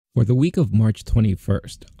For the week of March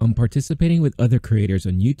 21st, I'm participating with other creators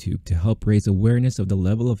on YouTube to help raise awareness of the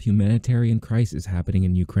level of humanitarian crisis happening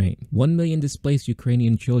in Ukraine. 1 million displaced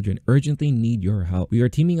Ukrainian children urgently need your help. We are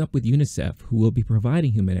teaming up with UNICEF, who will be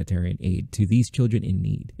providing humanitarian aid to these children in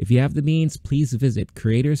need. If you have the means, please visit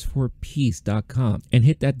creatorsforpeace.com and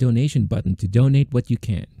hit that donation button to donate what you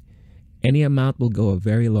can. Any amount will go a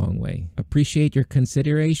very long way. Appreciate your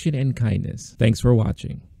consideration and kindness. Thanks for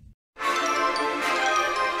watching.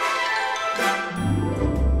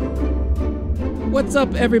 What's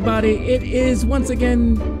up, everybody? It is once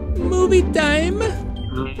again movie time.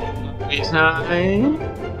 Movie time.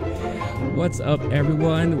 What's up,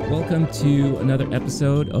 everyone? Welcome to another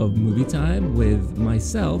episode of Movie Time with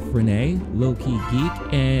myself, Rene, LOWKEY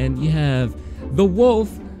Geek, and you have the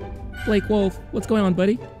Wolf, Blake Wolf. What's going on,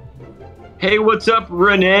 buddy? Hey, what's up,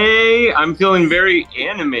 Rene? I'm feeling very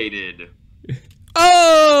animated.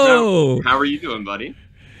 Oh! How are you doing, buddy?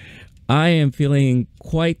 I am feeling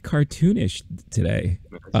quite cartoonish today,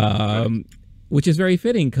 which is very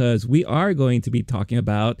fitting because we are going to be talking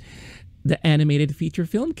about the animated feature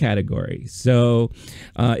film category. So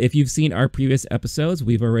if you've seen our previous episodes,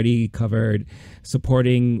 we've already covered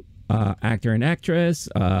supporting actor and actress,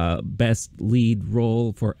 best lead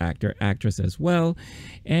role for actor, actress as well.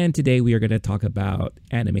 And today we are going to talk about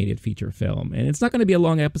animated feature film. And it's not going to be a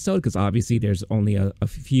long episode because obviously there's only a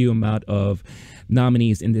few amount of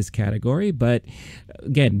nominees in this category. But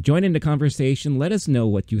again, join in the conversation. Let us know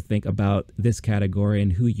what you think about this category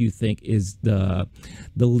and who you think is the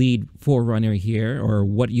lead forerunner here, or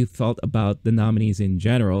what you felt about the nominees in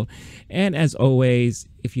general. And as always,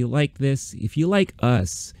 if you like this, if you like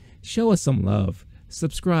us, show us some love,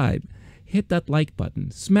 subscribe, hit that like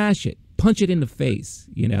button, smash it, punch it in the face,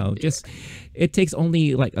 you know, just, it takes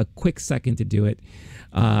only like a quick second to do it.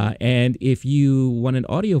 And if you want an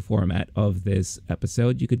audio format of this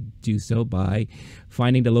episode, you could do so by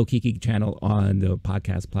finding the LOWKEY GEEK channel on the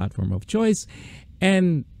podcast platform of choice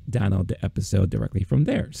and download the episode directly from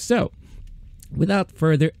there. So without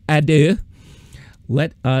further ado,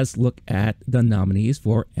 let us look at the nominees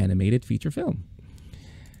for animated feature film.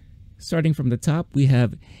 Starting from the top, we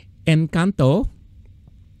have Encanto.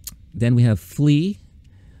 Then we have Flea,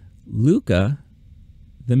 Luca,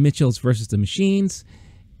 The Mitchells versus the Machines,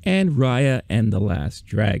 and Raya and the Last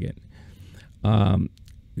Dragon.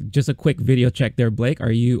 Just a quick video check there, Blake.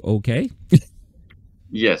 Are you okay?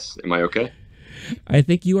 Yes. Am I okay? I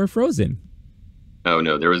think you are frozen. Oh,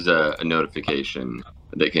 no. There was a notification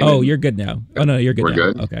that came in. Oh, you're good now. Oh, no, you're good We're now.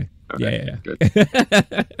 good? Okay. Yeah. Good.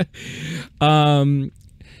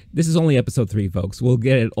 This is only episode 3, folks. We'll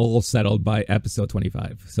get it all settled by episode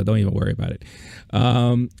 25, so don't even worry about it.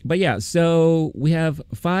 But yeah, so we have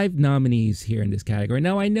 5 nominees here in this category.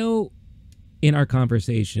 Now, I know in our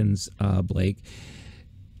conversations, Blake,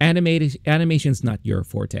 animation's not your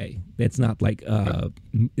forte. It's not like,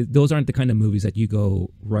 those aren't the kind of movies that you go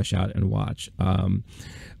rush out and watch.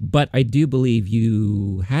 But I do believe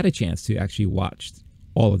you had a chance to actually watch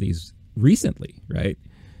all of these recently, right?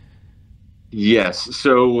 Yes.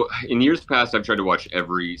 So in years past, I've tried to watch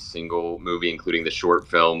every single movie, including the short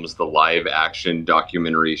films, the live action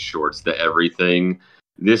documentary shorts, the everything.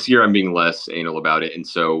 This year, I'm being less anal about it. And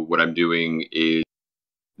so what I'm doing is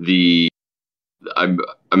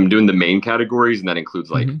I'm doing the main categories, and that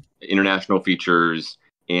includes like international features,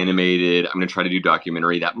 animated. I'm going to try to do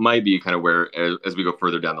documentary. That might be kind of where, as we go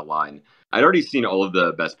further down the line. I'd already seen all of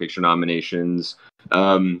the Best Picture nominations.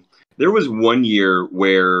 There was one year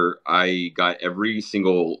where I got every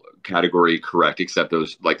single category correct except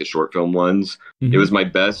those, like the short film ones. It was my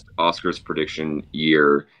best Oscars prediction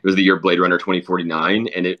year. It was the year Blade Runner 2049,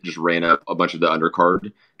 and it just ran up a bunch of the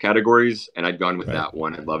undercard categories, and I'd gone with that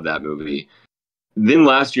one. I love that movie. Then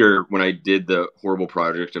last year, when I did the horrible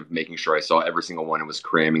project of making sure I saw every single one and was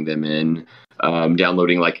cramming them in,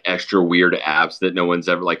 downloading like extra weird apps that no one's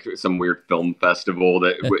ever, like some weird film festival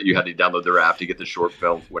that you had to download their app to get the short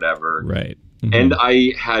film, whatever. Right. And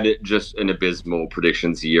I had just an abysmal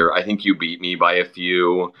predictions year. I think you beat me by a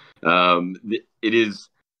few. It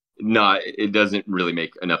doesn't really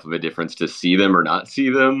make enough of a difference to see them or not see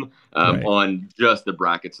them on just the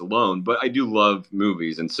brackets alone. But I do love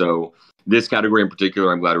movies. And so this category in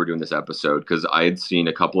particular, I'm glad we're doing this episode because I had seen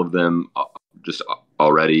a couple of them just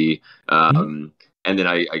already. And then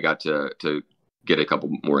I got to get a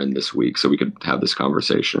couple more in this week so we could have this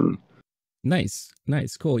conversation. Nice,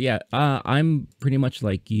 cool. Yeah, I'm pretty much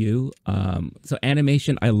like you. So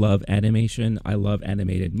animation, I love animation. I love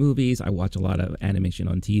animated movies. I watch a lot of animation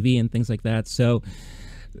on TV and things like that. So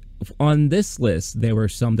on this list, there were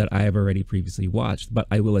some that I have already previously watched, but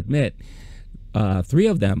I will admit Three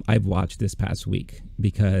of them I've watched this past week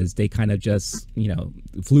because they kind of just,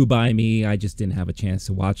 flew by me. I just didn't have a chance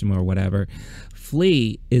to watch them or whatever.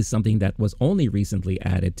 Flea is something that was only recently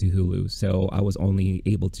added to Hulu, so I was only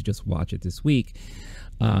able to just watch it this week.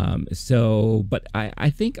 But I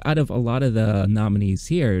think out of a lot of the nominees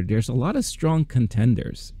here, there's a lot of strong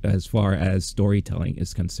contenders as far as storytelling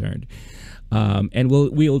is concerned. And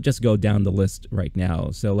we'll just go down the list right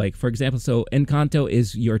now. So, like, for example, Encanto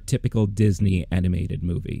is your typical Disney animated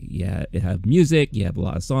movie. Yeah, it have music, you have a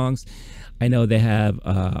lot of songs. I know they have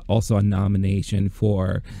also a nomination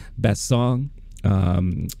for Best Song.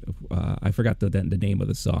 I forgot the name of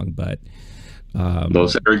the song, but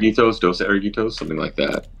Dos Erguitos, something like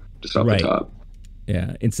that, just off the top.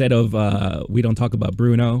 Yeah, instead of We Don't Talk About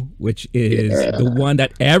Bruno, which is the one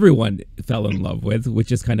that everyone fell in love with,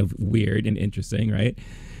 which is kind of weird and interesting, right?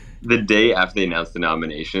 The day after they announced the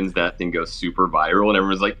nominations, that thing goes super viral, and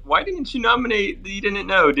everyone's like, why didn't you nominate? You didn't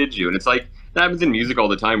know, did you? And it's like, that happens in music all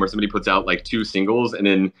the time where somebody puts out like 2 singles, and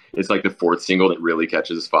then it's like the 4th single that really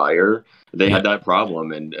catches fire. They had that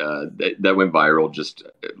problem, and that went viral just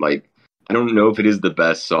like, I don't know if it is the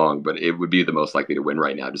best song, but it would be the most likely to win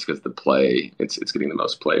right now just because the play, it's getting the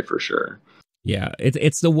most play for sure. Yeah,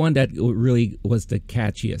 it's the one that really was the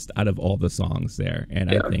catchiest out of all the songs there.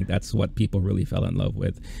 And I think that's what people really fell in love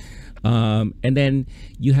with. And then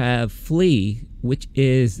you have Flea, which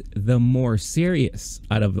is the more serious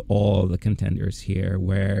out of all the contenders here,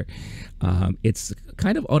 where it's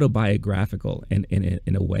kind of autobiographical in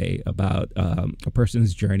a way about a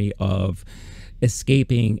person's journey of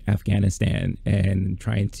escaping Afghanistan and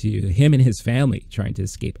him and his family trying to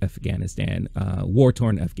escape Afghanistan,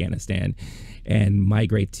 war-torn Afghanistan, and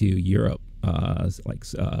migrate to Europe,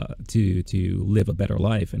 to live a better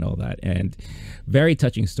life and all that. And very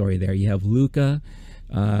touching story there. You have Luka,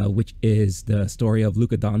 which is the story of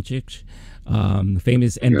Luka Doncic,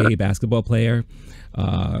 famous NBA basketball player,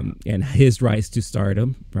 and his rise to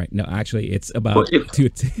stardom. Right? No, actually, it's about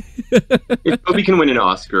if Kobe can win an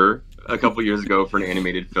Oscar a couple years ago for an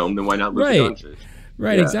animated film, then why not Luka Doncic?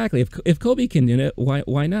 Right, exactly. If Kobe can do it,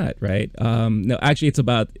 why not, right? No, actually, it's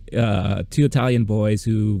about 2 Italian boys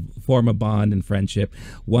who form a bond and friendship.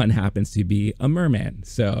 One happens to be a merman,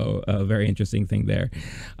 so a very interesting thing there.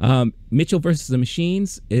 Mitchell versus the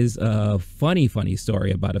Machines is a funny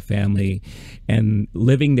story about a family and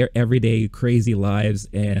living their everyday crazy lives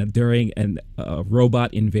and during a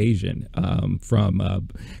robot invasion from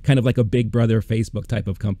kind of like a Big Brother Facebook type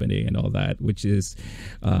of company and all that, which is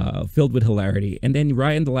filled with hilarity. And then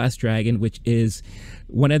Ryan the Last Dragon, which is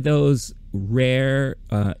one of those rare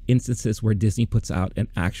instances where Disney puts out an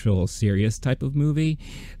actual serious type of movie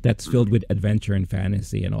that's filled with adventure and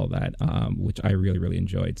fantasy and all that, which I really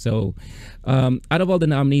enjoyed. So out of all the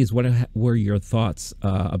nominees, what were your thoughts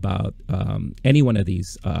about any one of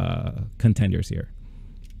these contenders here?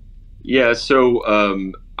 Yeah, so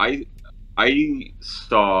I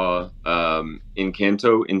saw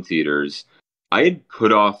Encanto in theaters. I had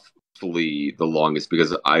put off Flea the longest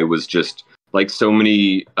because I was just like, so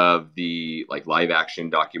many of the like live action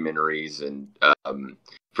documentaries and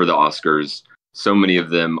for the Oscars, so many of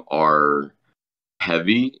them are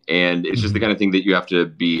heavy, and it's just the kind of thing that you have to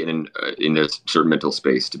be in a certain mental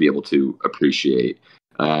space to be able to appreciate.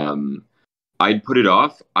 I'd put it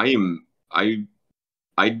off. I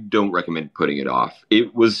don't recommend putting it off. It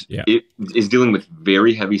is dealing with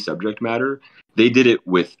very heavy subject matter. They did it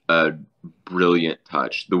with a brilliant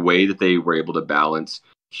touch. The way that they were able to balance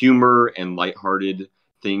humor and lighthearted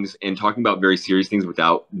things and talking about very serious things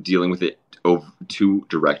without dealing with it too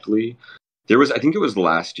directly. I think it was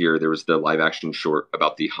last year, there was the live action short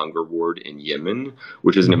about the hunger ward in Yemen,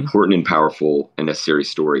 which is an important and powerful and necessary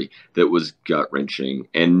story that was gut wrenching.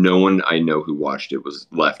 And no one I know who watched it was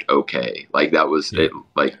left okay. Like, that was it.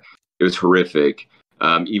 Like, it was horrific.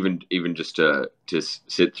 Even just to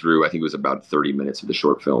sit through, I think it was about 30 minutes of the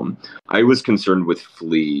short film. I was concerned with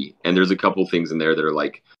Flea, and there's a couple things in there that are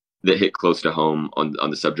like, that hit close to home on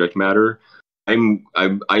the subject matter. I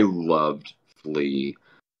loved Flea.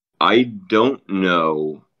 I don't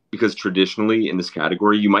know, because traditionally in this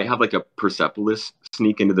category, you might have like a Persepolis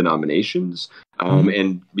sneak into the nominations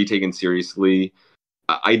and be taken seriously.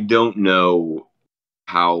 I don't know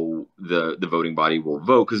how the voting body will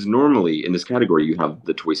vote, because normally in this category you have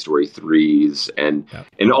the Toy Story 3s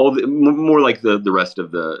and all more like the rest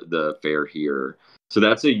of the fare here. So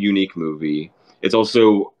that's a unique movie. It's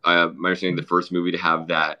also my understanding the first movie to have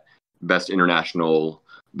that Best International,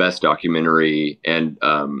 Best Documentary, and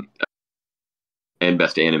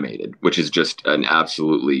Best Animated, which is just an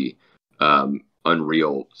absolutely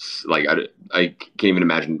unreal. Like, I can't even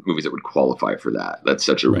imagine movies that would qualify for that. That's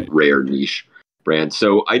such a rare niche. brand.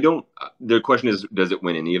 So I don't. The question is, does it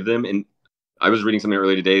win any of them? And I was reading something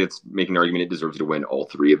earlier today that's making an argument it deserves to win all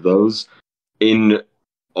three of those. In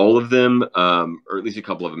all of them, or at least a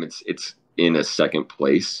couple of them, it's in a second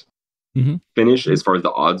place finish as far as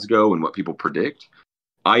the odds go and what people predict.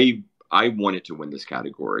 I want it to win this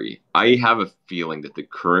category. I have a feeling that the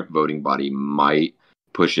current voting body might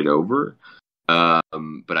push it over,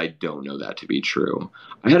 but I don't know that to be true.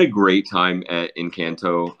 I had a great time at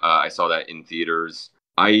Encanto. I saw that in theaters.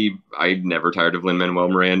 I'm never tired of Lin-Manuel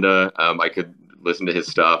Miranda. I could listen to his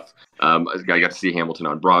stuff. I got to see Hamilton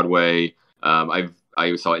on Broadway.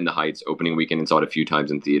 I saw it in the Heights opening weekend and saw it a few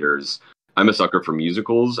times in theaters. I'm a sucker for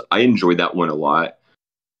musicals. I enjoyed that one a lot.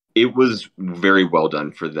 It was very well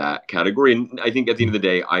done for that category. And I think at the end of the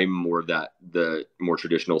day, I'm more of the more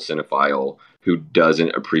traditional cinephile who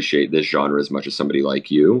doesn't appreciate this genre as much as somebody like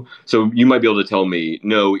you. So you might be able to tell me,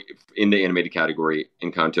 no, in the animated category,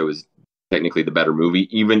 Encanto is technically the better movie,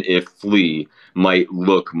 even if Flea might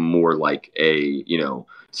look more like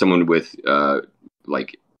someone with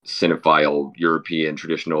like cinephile European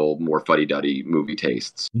traditional more fuddy-duddy movie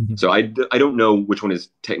tastes. So I don't know which one is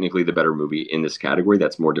technically the better movie in this category.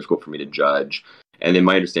 That's more difficult for me to judge. And then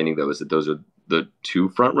my understanding though is that those are the two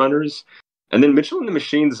front runners. And then Mitchell and the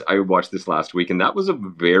Machines, I watched this last week and that was a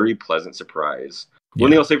very pleasant surprise. One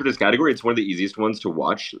thing I'll say for this category, it's one of the easiest ones to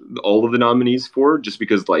watch all of the nominees for, just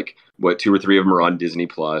because 2 or 3 of them are on Disney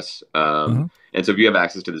Plus. And so if you have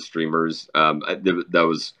access to the streamers, that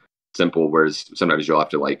was simple, whereas sometimes you'll have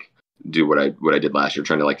to do what I did last year,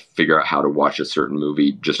 trying to figure out how to watch a certain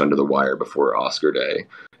movie just under the wire before Oscar day.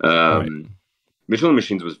 Mitchell and the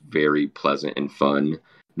Machines was very pleasant and fun.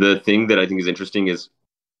 The thing that I think is interesting is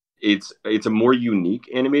it's a more unique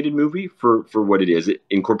animated movie for what it is. It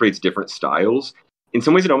incorporates different styles. In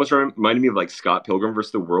some ways, it almost reminded me of Scott Pilgrim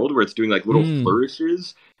vs. the World, where it's doing little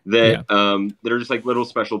flourishes that are just little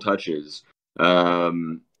special touches.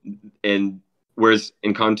 And whereas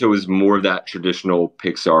Encanto is more of that traditional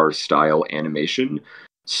Pixar style animation.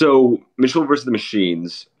 So Mitchell vs. the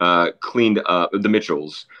Machines cleaned up, the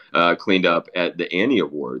Mitchells cleaned up at the Annie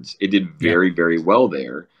Awards. It did very, very well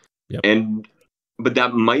there. But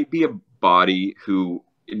that might be a body who,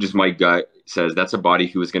 just my gut says, that's a body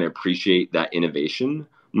who is going to appreciate that innovation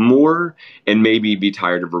more and maybe be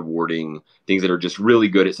tired of rewarding things that are just really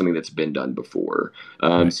good at something that's been done before.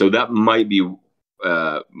 So that might be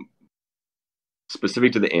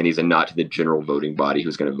specific to the Annies and not to the general voting body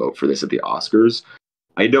who's going to vote for this at the Oscars.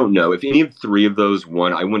 I don't know. If any of 3 of those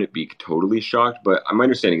won, I wouldn't be totally shocked, but my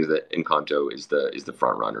understanding is that Encanto is the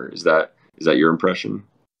front runner. Is that your impression?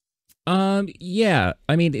 Yeah.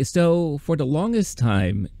 I mean, so for the longest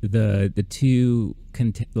time, the two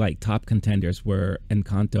top contenders were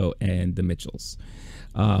Encanto and the Mitchells.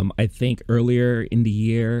 I think earlier in the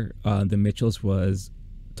year, the Mitchells was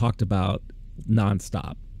talked about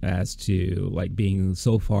nonstop as to being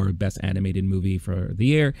so far best animated movie for the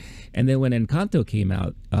year. And then when Encanto came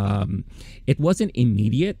out, it wasn't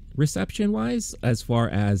immediate reception wise as far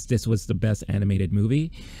as this was the best animated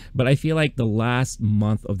movie, but I feel like the last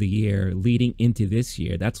month of the year leading into this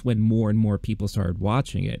year, that's when more and more people started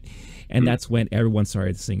watching it, and that's when everyone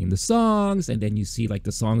started singing the songs, and then you see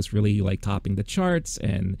the songs really topping the charts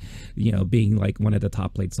and being one of the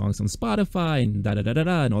top played songs on Spotify and da da da da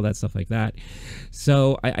da and all that stuff like that.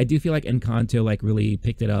 So I do feel like Encanto really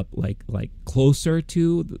picked it up closer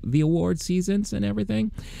to the award seasons and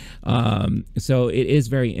everything. So it is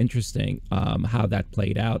very interesting how that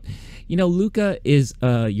played out. Luca is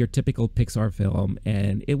your typical Pixar film,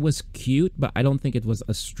 and it was cute, but I don't think it was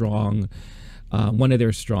a strong one of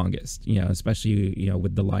their strongest, especially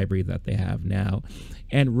with the library that they have now.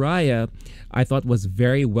 And Raya, I thought, was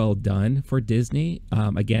very well done for Disney.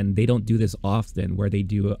 Again, they don't do this often, where they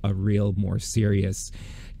do a real more serious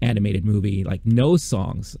animated movie, no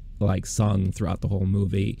songs sung throughout the whole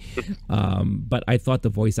movie. But I thought the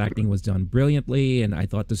voice acting was done brilliantly, and I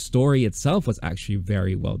thought the story itself was actually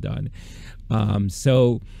very well done.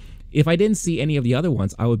 So if I didn't see any of the other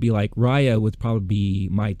ones, I would be Raya would probably be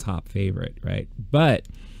my top favorite, right? But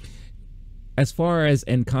as far as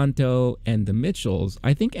Encanto and the Mitchells,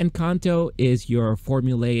 I think Encanto is your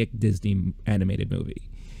formulaic Disney animated movie.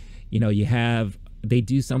 They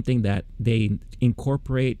do something that they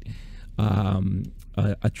incorporate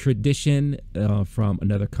a tradition from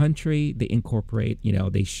another country. They incorporate,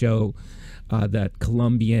 they show that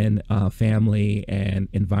Colombian family and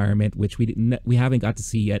environment, which we haven't got to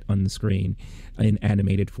see yet on the screen in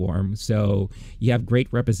animated form. So you have great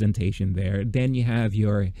representation there. Then you have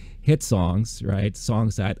your hit songs, right?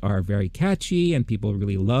 Songs that are very catchy and people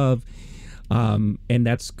really love. And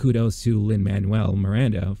that's kudos to Lin-Manuel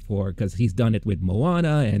Miranda because he's done it with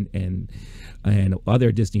Moana and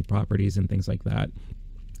other Disney properties and things like that.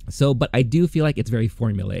 So, but I do feel like it's very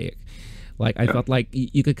formulaic. Like I felt like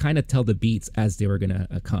you could kind of tell the beats as they were gonna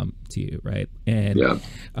come to you, right? And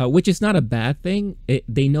which is not a bad thing.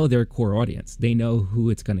 They know their core audience. They know who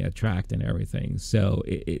it's gonna attract and everything. So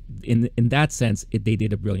in that sense, they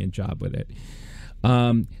did a brilliant job with it.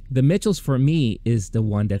 The Mitchells for me is the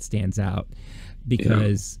one that stands out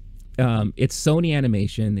because it's Sony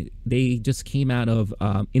Animation. They just came out of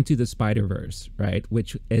Into the Spider-Verse, right?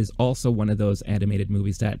 Which is also one of those animated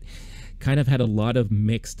movies that kind of had a lot of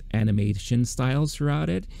mixed animation styles throughout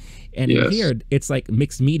it. And in here, it's like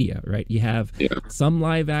mixed media, right? You have some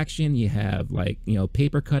live action, you have like, you know,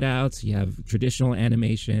 paper cutouts, you have traditional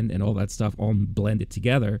animation and all that stuff all blended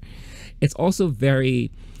together. It's also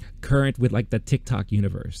very current with like the TikTok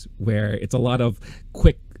universe where it's a lot of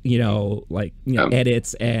quick, you know, like, you know,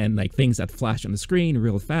 edits and like things that flash on the screen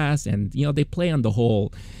real fast. And, you know, they play on the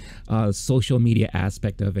whole social media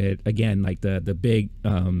aspect of it. Again, like the big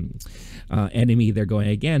enemy they're going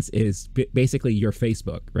against is basically your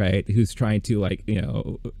Facebook, right? Who's trying to like, you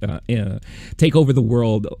know, take over the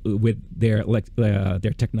world with their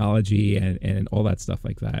technology and all that stuff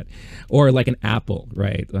like that. Or like an Apple,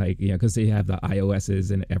 right? Like, you know, because they have the iOSs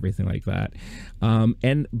and everything like that.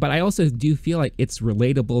 But I also do feel like it's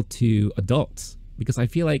relatable to adults. Because I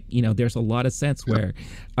feel like, you know, there's a lot of sense where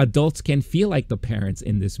adults can feel like the parents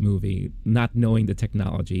in this movie, not knowing the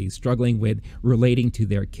technology, struggling with relating to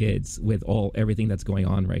their kids with everything that's going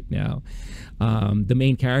on right now. The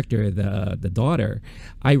main character, the daughter,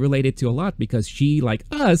 I related to a lot because she, like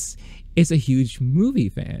us, is a huge movie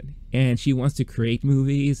fan. And she wants to create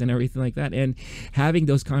movies and everything like that. And having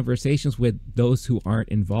those conversations with those who aren't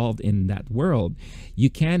involved in that world, you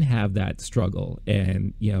can have that struggle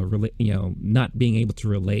and, you know, not being able to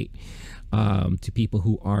relate to people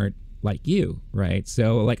who aren't like you, right?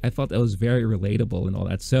 So like I felt that was very relatable and all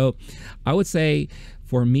that. So I would say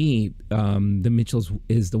for me, The Mitchells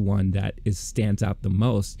is the one that stands out the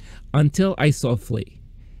most until I saw Flea.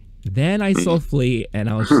 Then I saw Flea and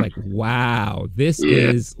I was just like, wow, this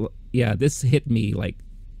this hit me like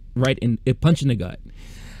right in a punch in the gut.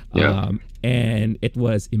 And it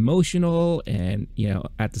was emotional and, you know,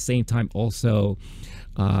 at the same time also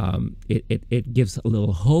it gives a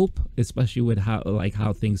little hope, especially with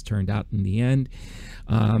how things turned out in the end.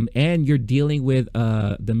 And you're dealing with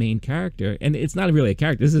the main character, and it's not really a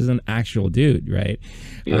character, this is an actual dude, right?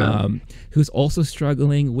 Who's also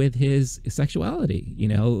struggling with his sexuality, you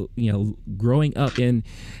know, growing up in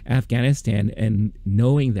Afghanistan and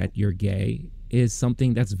knowing that you're gay is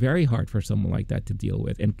something that's very hard for someone like that to deal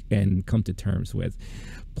with and come to terms with.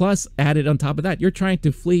 Plus, added on top of that, you're trying to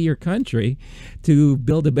flee your country to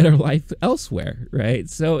build a better life elsewhere, right?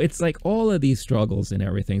 So it's like all of these struggles and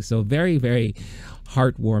everything. So very, very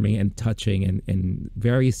heartwarming and touching and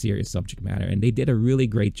very serious subject matter. And they did a really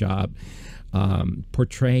great job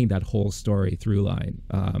portraying that whole story through line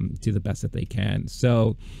to the best that they can.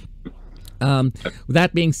 So with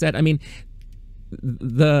that being said, I mean,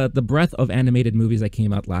 the breadth of animated movies that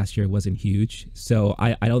came out last year wasn't huge, so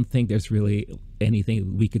I don't think there's really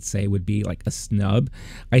anything we could say would be like a snub.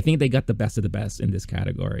 I think they got the best of the best in this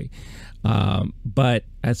category. But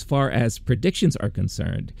as far as predictions are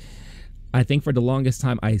concerned, I think for the longest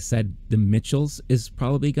time I said The Mitchells is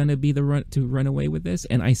probably going to be the run away with this,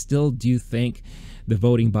 and I still do think the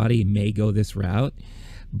voting body may go this route.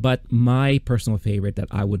 But my personal favorite that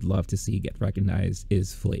I would love to see get recognized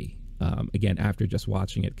is Flea. Again, after just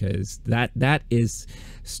watching it, because that is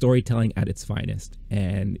storytelling at its finest,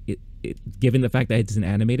 and it given the fact that it's an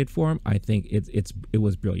animated form, I think it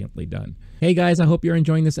was brilliantly done. Hey guys, I hope you're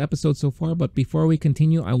enjoying this episode so far, but before we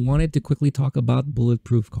continue, I wanted to quickly talk about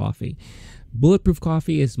Bulletproof Coffee. Bulletproof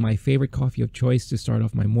Coffee is my favorite coffee of choice to start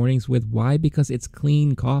off my mornings with. Why? Because it's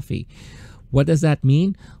clean coffee. What does that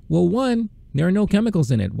mean? Well, one, there are no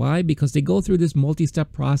chemicals in it. Why? Because they go through this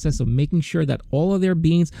multi-step process of making sure that all of their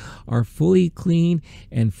beans are fully clean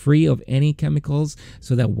and free of any chemicals,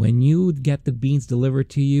 so that when you get the beans delivered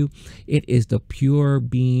to you, it is the pure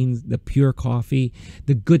beans, the pure coffee,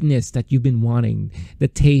 the goodness that you've been wanting, the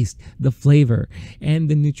taste, the flavor, and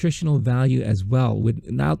the nutritional value as well,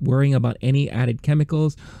 without worrying about any added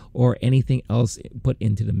chemicals or anything else put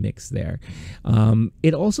into the mix there.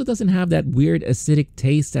 It also doesn't have that weird acidic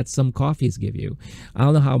taste that some coffees give you. I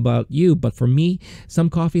don't know how about you, but for me, some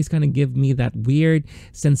coffees kind of give me that weird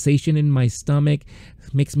sensation in my stomach,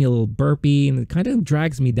 makes me a little burpy, and it kind of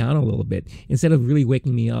drags me down a little bit instead of really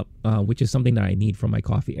waking me up, which is something that I need from my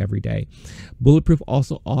coffee every day. Bulletproof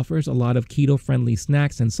also offers a lot of keto-friendly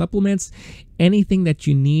snacks and supplements, anything that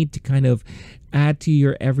you need to kind of add to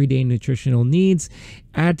your everyday nutritional needs,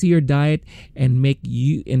 add to your diet,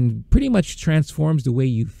 and pretty much transforms the way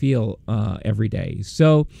you feel every day.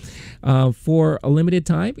 So for a limited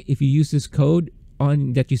time, if you use this code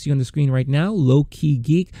that you see on the screen right now, LOWKEY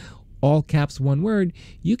GEEK, all caps, one word,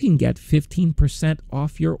 you can get 15%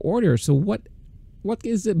 off your order. So what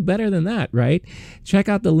is it better than that, right? Check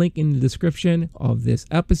out the link in the description of this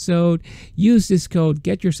episode. Use this code,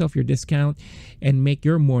 get yourself your discount, and make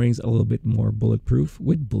your mornings a little bit more bulletproof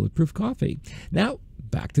with Bulletproof Coffee. Now,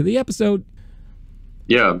 back to the episode.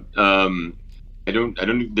 Yeah, I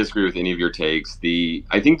don't disagree with any of your takes.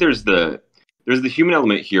 I think there's the human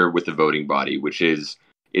element here with the voting body, which is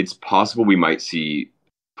it's possible we might see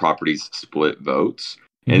properties split votes.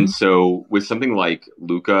 And so with something like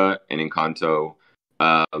Luca and Encanto,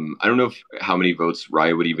 I don't know how many votes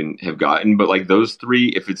Raya would even have gotten, but like those three,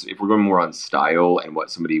 if we're going more on style and what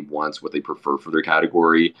somebody wants, what they prefer for their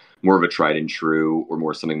category, more of a tried and true or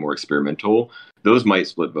more something more experimental, those might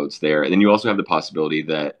split votes there. And then you also have the possibility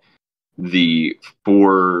that the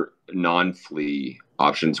 4 non-flea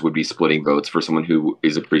options would be splitting votes for someone who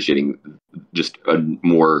is appreciating just a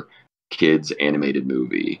more kids animated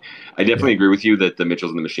movie. I definitely agree with you that the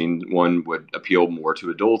Mitchells and the Machine one would appeal more to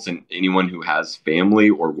adults and anyone who has family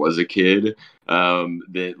or was a kid.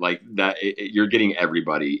 You're getting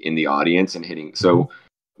everybody in the audience and hitting. So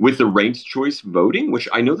with the ranked choice voting, which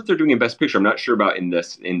I know that they're doing in Best Picture, I'm not sure about in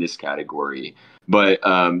this category, but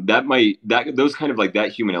those kind of like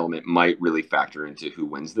that human element might really factor into who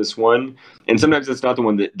wins this one. And sometimes it's not the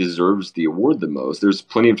one that deserves the award the most. There's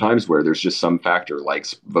plenty of times where there's just some factor like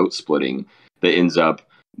vote splitting that ends up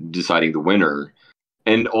deciding the winner.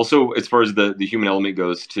 And also, as far as the human element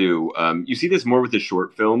goes, too, you see this more with the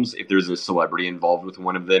short films. If there's a celebrity involved with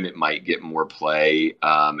one of them, it might get more play.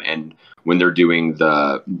 And when they're doing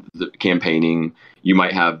the campaigning, you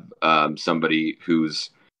might have somebody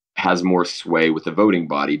has more sway with the voting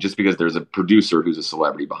body just because there's a producer who's a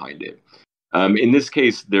celebrity behind it. In this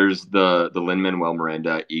case, there's the Lin-Manuel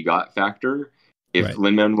Miranda EGOT factor. If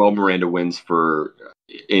Lin-Manuel Miranda wins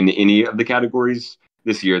in any of the categories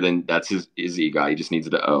this year, then that's his EGOT. He just needs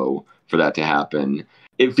the O for that to happen.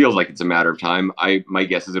 It feels like it's a matter of time. My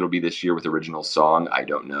guess is it'll be this year with original song. I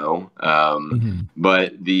don't know.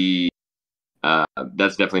 But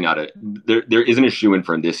that's definitely not there isn't a shoo-in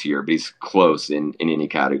for him this year, but he's close in any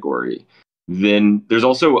category. Then there's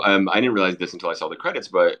also, I didn't realize this until I saw the credits,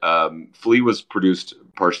 but Flea was produced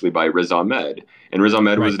partially by Riz Ahmed. And Riz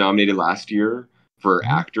Ahmed was nominated last year for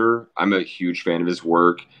actor. I'm a huge fan of his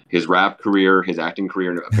work, his rap career, his acting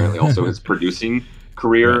career, and apparently also his producing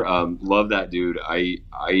career. Love that dude. I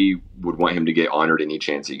would want him to get honored any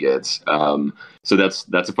chance he gets. So that's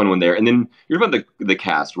a fun one there. And then you're about the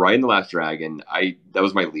cast. Raya and the Last Dragon. That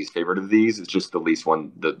was my least favorite of these. It's just the least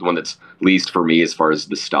one, the one that's least for me as far as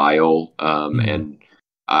the style. And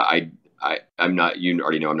I'm not. You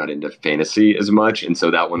already know I'm not into fantasy as much, and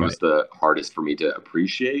so that one was the hardest for me to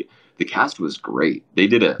appreciate. The cast was great. They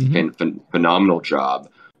did a phenomenal job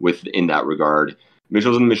in that regard.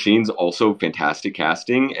 Mitchells and the Machines, also fantastic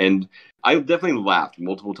casting. And I definitely laughed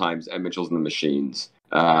multiple times at Mitchells and the Machines.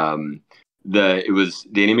 It was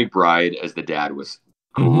Danny McBride as the dad was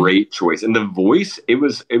great choice. And the voice, it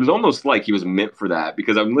was almost like he was meant for that,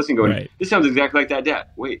 because I'm listening going, this sounds exactly like that dad.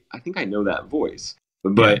 Wait, I think I know that voice.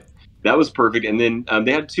 But that was perfect. And then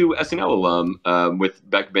they had 2 SNL alum with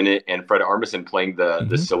Beck Bennett and Fred Armisen playing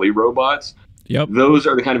the silly robots. Those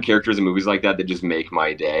are the kind of characters in movies like that just make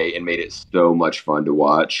my day and made it so much fun to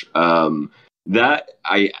watch. That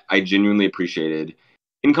I genuinely appreciated.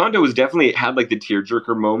 Encanto had like the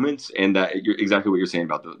tearjerker moments, and that exactly what you're saying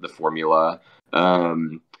about the formula.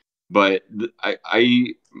 But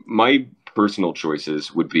my personal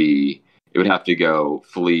choices would have to go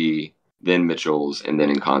Flea, then Mitchells, and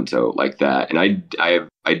then Encanto, like that. And I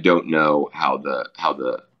don't know how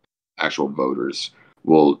the actual voters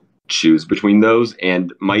will choose between those.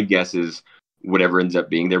 And my guess is whatever ends up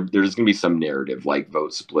being there's going to be some narrative like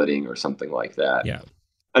vote splitting or something like that.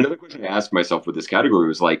 Another question I asked myself with this category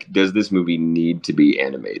was like, does this movie need to be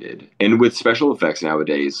animated? And with special effects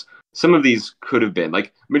nowadays, some of these could have been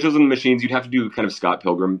like Mitchells and the Machines. You'd have to do kind of Scott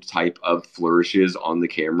Pilgrim type of flourishes on the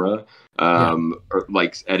camera, or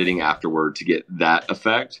like editing afterward to get that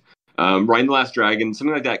effect. Ryan the Last Dragon,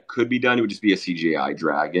 something like that could be done. It would just be a CGI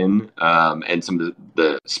dragon, and some of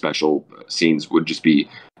the special scenes would just be,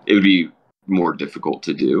 it would be more difficult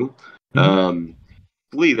to do.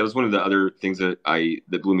 Flea, that was one of the other things that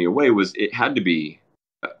blew me away, was it had to be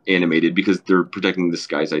animated because they're protecting this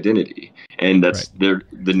guy's identity, and that's the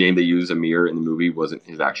name they use, Amir, in the movie wasn't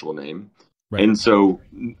his actual name. And so,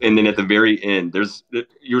 and then at the very end,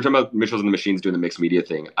 you were talking about Mitchells and the Machines doing the mixed media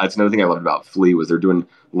thing. That's another thing I loved about Flea, was they're doing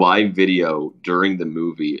live video during the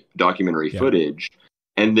movie, documentary footage,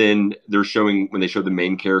 and then they're showing, when they show the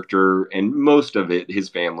main character and most of it, his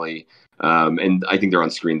family, and I think they're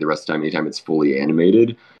on screen the rest of the time, anytime it's fully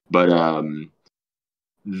animated. But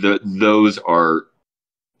those are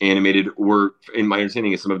animated, or in my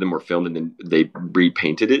understanding is some of them were filmed and then they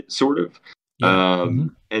repainted it, sort of.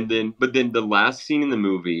 And then, but then the last scene in the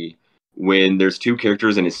movie, when there's two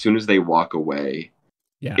characters and as soon as they walk away,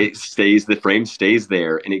 the frame stays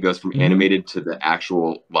there and it goes from animated to the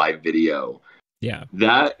actual live video.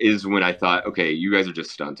 That is when I thought, okay, you guys are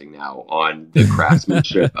just stunting now on the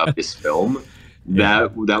craftsmanship of this film.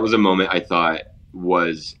 That was a moment I thought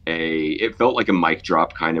it felt like a mic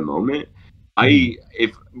drop kind of moment.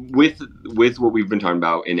 With what we've been talking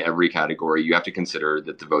about in every category, you have to consider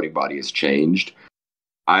that the voting body has changed.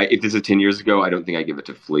 If this is 10 years ago, I don't think I give it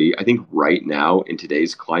to Flea. I think right now, in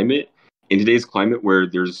today's climate where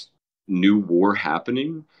there's new war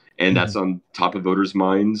happening, and that's on top of voters'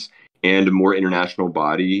 minds, and a more international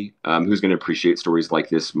body who's going to appreciate stories like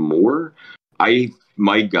this more,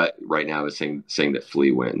 my gut right now is saying that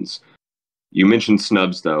Flea wins. You mentioned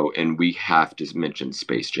Snubs, though, and we have to mention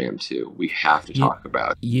Space Jam 2. We have to talk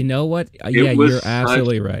about it. You know what? You're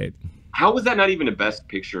absolutely right. How was that not even a Best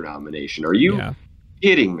Picture nomination? Are you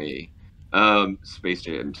kidding me? Space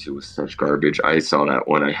Jam 2 was such garbage. I saw that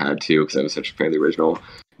one. I had to, because I was such a fan of the original.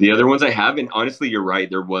 The other ones I have, and honestly, you're right.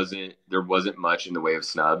 There wasn't much in the way of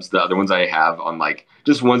snubs. The other ones I have on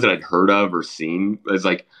just ones that I'd heard of or seen is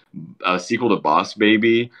like a sequel to Boss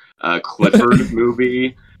Baby, Clifford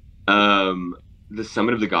movie. The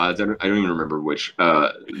Summit of the Gods. I don't even remember which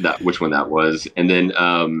one that was. And then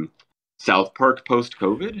South Park Post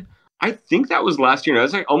COVID. I think that was last year. And I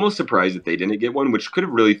was almost surprised that they didn't get one, which could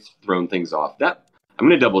have really thrown things off. That I'm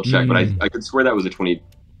going to double check, but I could swear that was a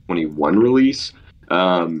 2021 release.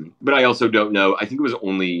 But I also don't know. I think it was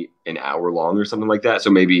only an hour long or something like that. So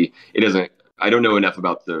maybe it doesn't. I don't know enough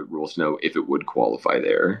about the rules to know if it would qualify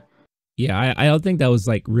there. Yeah, I don't think that was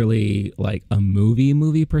really a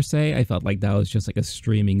movie per se. I felt like that was just a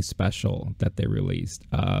streaming special that they released.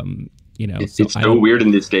 It's so weird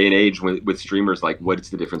in this day and age with streamers. What's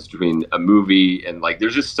the difference between a movie and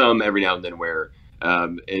there's just some every now and then where,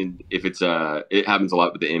 and if it's it happens a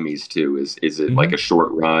lot with the Emmys too. Is it like a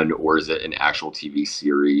short run or is it an actual TV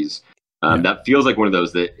series? That feels like one of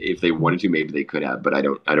those that if they wanted to, maybe they could have, but I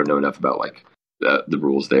don't know enough about the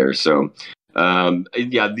rules there. So.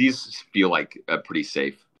 These feel like a pretty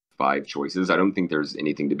safe 5 choices. I don't think there's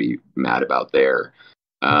anything to be mad about there.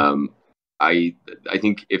 I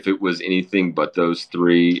think if it was anything but those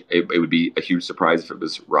 3, it would be a huge surprise if it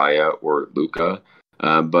was Raya or Luca.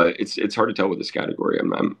 But it's hard to tell with this category.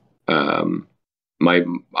 I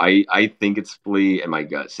think it's Flea, and my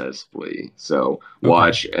gut says Flea. So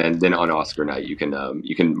watch, and then on Oscar night you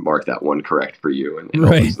can mark that one correct for you. And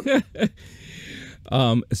right.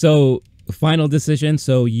 So. Final decision.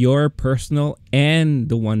 So your personal and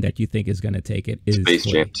the one that you think is going to take it is Space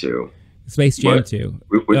Jam 2. Space Jam 2.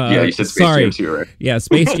 Yeah, you said Space Jam 2, right? Yeah,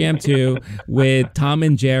 Space Jam 2 with Tom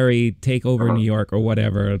and Jerry take over New York or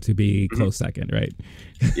whatever to be close second, right?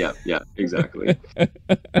 Yeah, exactly.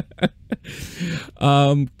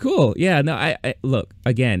 Cool. Yeah, no, I look,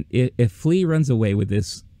 again, if Flea runs away with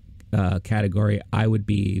this category, I would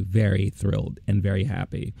be very thrilled and very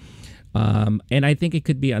happy. And I think it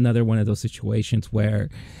could be another one of those situations where,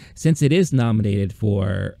 since it is nominated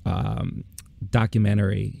for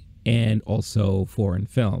documentary and also foreign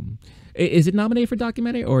film, is it nominated for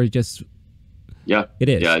documentary or just? Yeah, it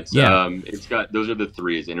is. Yeah, it's got, those are the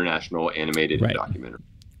 3: is international, animated, and documentary.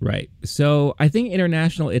 Right. So I think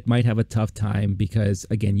international, it might have a tough time because,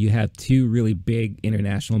 again, you have 2 really big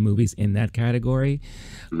international movies in that category.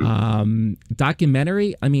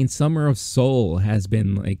 Documentary, I mean, Summer of Soul has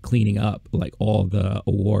been cleaning up all the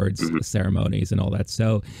awards ceremonies and all that.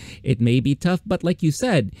 So it may be tough. But like you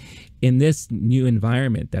said, in this new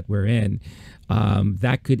environment that we're in,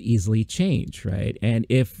 that could easily change. Right. And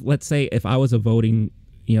let's say if I was a voting,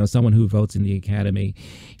 someone who votes in the Academy,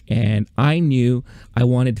 and I knew I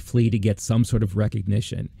wanted Flea to get some sort of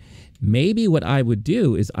recognition, maybe what I would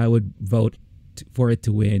do is I would vote for it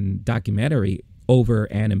to win documentary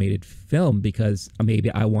over animated film because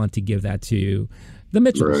maybe I want to give that to the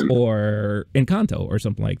Mitchells or Encanto or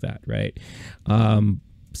something like that, right?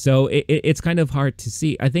 So it's kind of hard to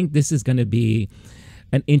see. I think this is going to be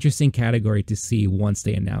an interesting category to see once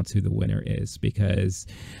they announce who the winner is, because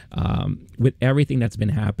with everything that's been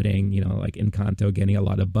happening, you know, like Encanto getting a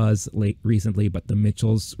lot of buzz recently, but the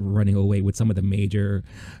Mitchells running away with some of the major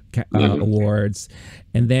awards,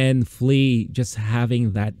 and then Flea just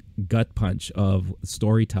having that gut punch of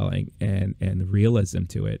storytelling and realism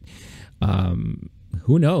to it.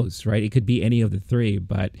 Who knows, right? It could be any of the three,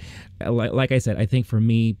 but like I said, I think for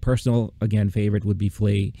me, personal, again, favorite would be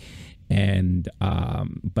Flea. And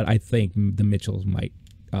but I think the Mitchells might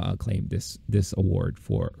claim this award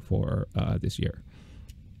for this year.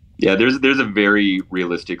 Yeah, there's a very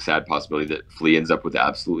realistic, sad possibility that Flea ends up with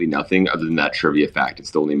absolutely nothing other than that trivia fact.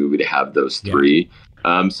 It's the only movie to have those three.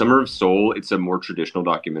 Summer of Soul, it's a more traditional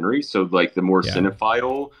documentary, so like the more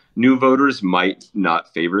cinephile new voters might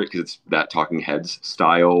not favor it because it's that Talking Heads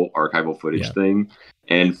style archival footage thing.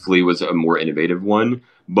 And Flea was a more innovative one.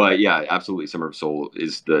 But yeah, absolutely, Summer of Soul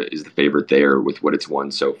is the favorite there with what it's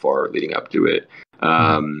won so far leading up to it.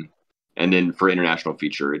 And then for international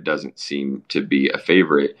feature, it doesn't seem to be a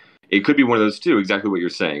favorite. It could be one of those two, exactly what you're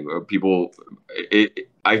saying. People,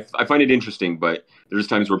 I find it interesting, but there's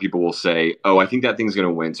times where people will say, "Oh, I think that thing's going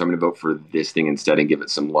to win, so I'm going to vote for this thing instead and give it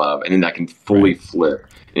some love," and then that can fully flip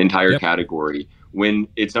an entire category when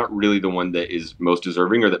it's not really the one that is most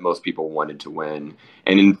deserving or that most people wanted to win.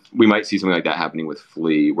 And we might see something like that happening with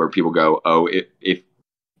Flea, where people go, "Oh, if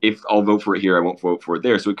I'll vote for it here, I won't vote for it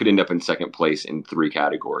there." So it could end up in second place in three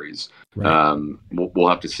categories. We'll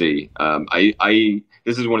have to see.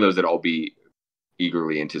 This is one of those that I'll be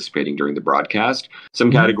eagerly anticipating during the broadcast.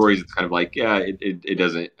 Some categories, it's kind of like, it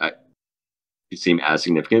doesn't seem as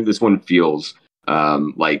significant. This one feels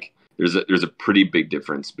like there's a pretty big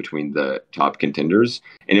difference between the top contenders,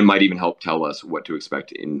 and it might even help tell us what to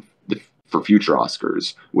expect for future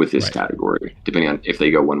Oscars with this category, depending on if they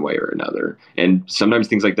go one way or another. And sometimes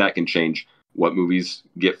things like that can change what movies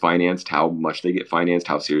get financed, how much they get financed,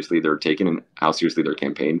 how seriously they're taken, and how seriously they're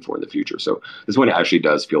campaigned for in the future. So this one actually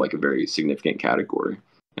does feel like a very significant category,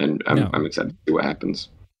 and I'm excited to see what happens.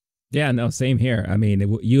 Yeah, no, same here. I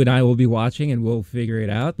mean, you and I will be watching and we'll figure it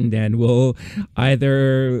out, and then we'll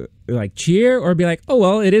either like cheer or be like, oh,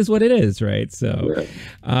 well, it is what it is, right? So,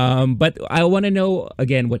 but I want to know,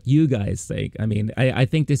 again, what you guys think. I mean, I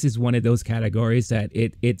think this is one of those categories that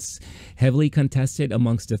it's heavily contested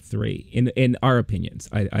amongst the three, in our opinions.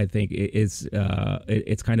 I think it's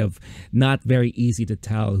kind of not very easy to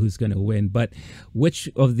tell who's going to win. But which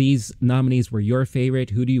of these nominees were your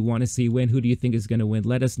favorite? Who do you want to see win? Who do you think is going to win?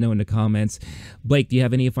 Let us know in the comments. Blake, do you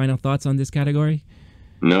have any final thoughts on this category?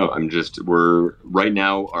 No, we're right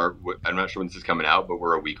now, I'm not sure when this is coming out, but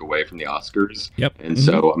we're a week away from the Oscars. Yep. And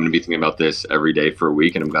so I'm going to be thinking about this every day for a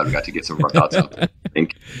week, and I'm glad we got to get some of our thoughts out there.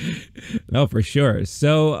 Thank you. No, for sure.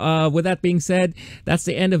 So with that being said, that's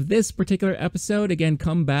the end of this particular episode. Again,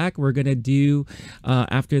 come back. We're going to do,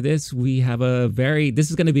 after this, we have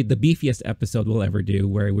this is going to be the beefiest episode we'll ever do,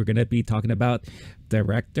 where we're going to be talking about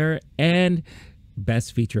director and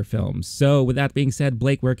best feature films. So with that being said,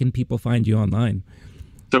 Blake, where can people find you online?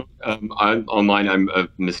 So I'm online. I'm a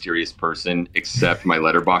mysterious person, except my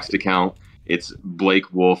Letterboxd account. It's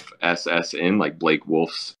Blake Wolf SSN, like Blake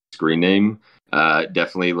Wolf's screen name.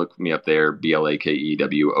 Definitely look me up there.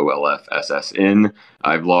 BLAKEWOLFSSN.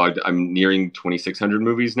 I'm nearing 2,600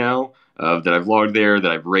 movies now that I've logged there, that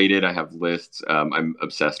I've rated. I have lists. I'm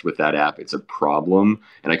obsessed with that app. It's a problem,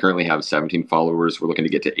 and I currently have 17 followers. We're looking to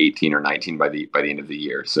get to 18 or 19 by the end of the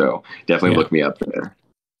year. So definitely look me up there.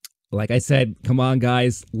 Like I said, come on,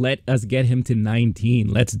 guys, let us get him to 19.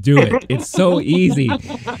 Let's do it. It's so easy.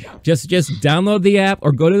 Just download the app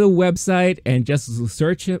or go to the website and just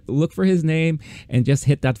search it, look for his name, and just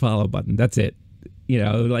hit that follow button. That's it. You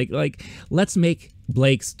know, like let's make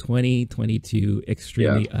Blake's 2022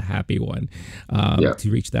 extremely a happy one to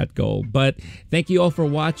reach that goal. But thank you all for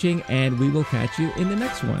watching, and we will catch you in the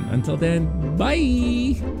next one. Until then,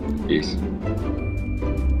 bye. Peace.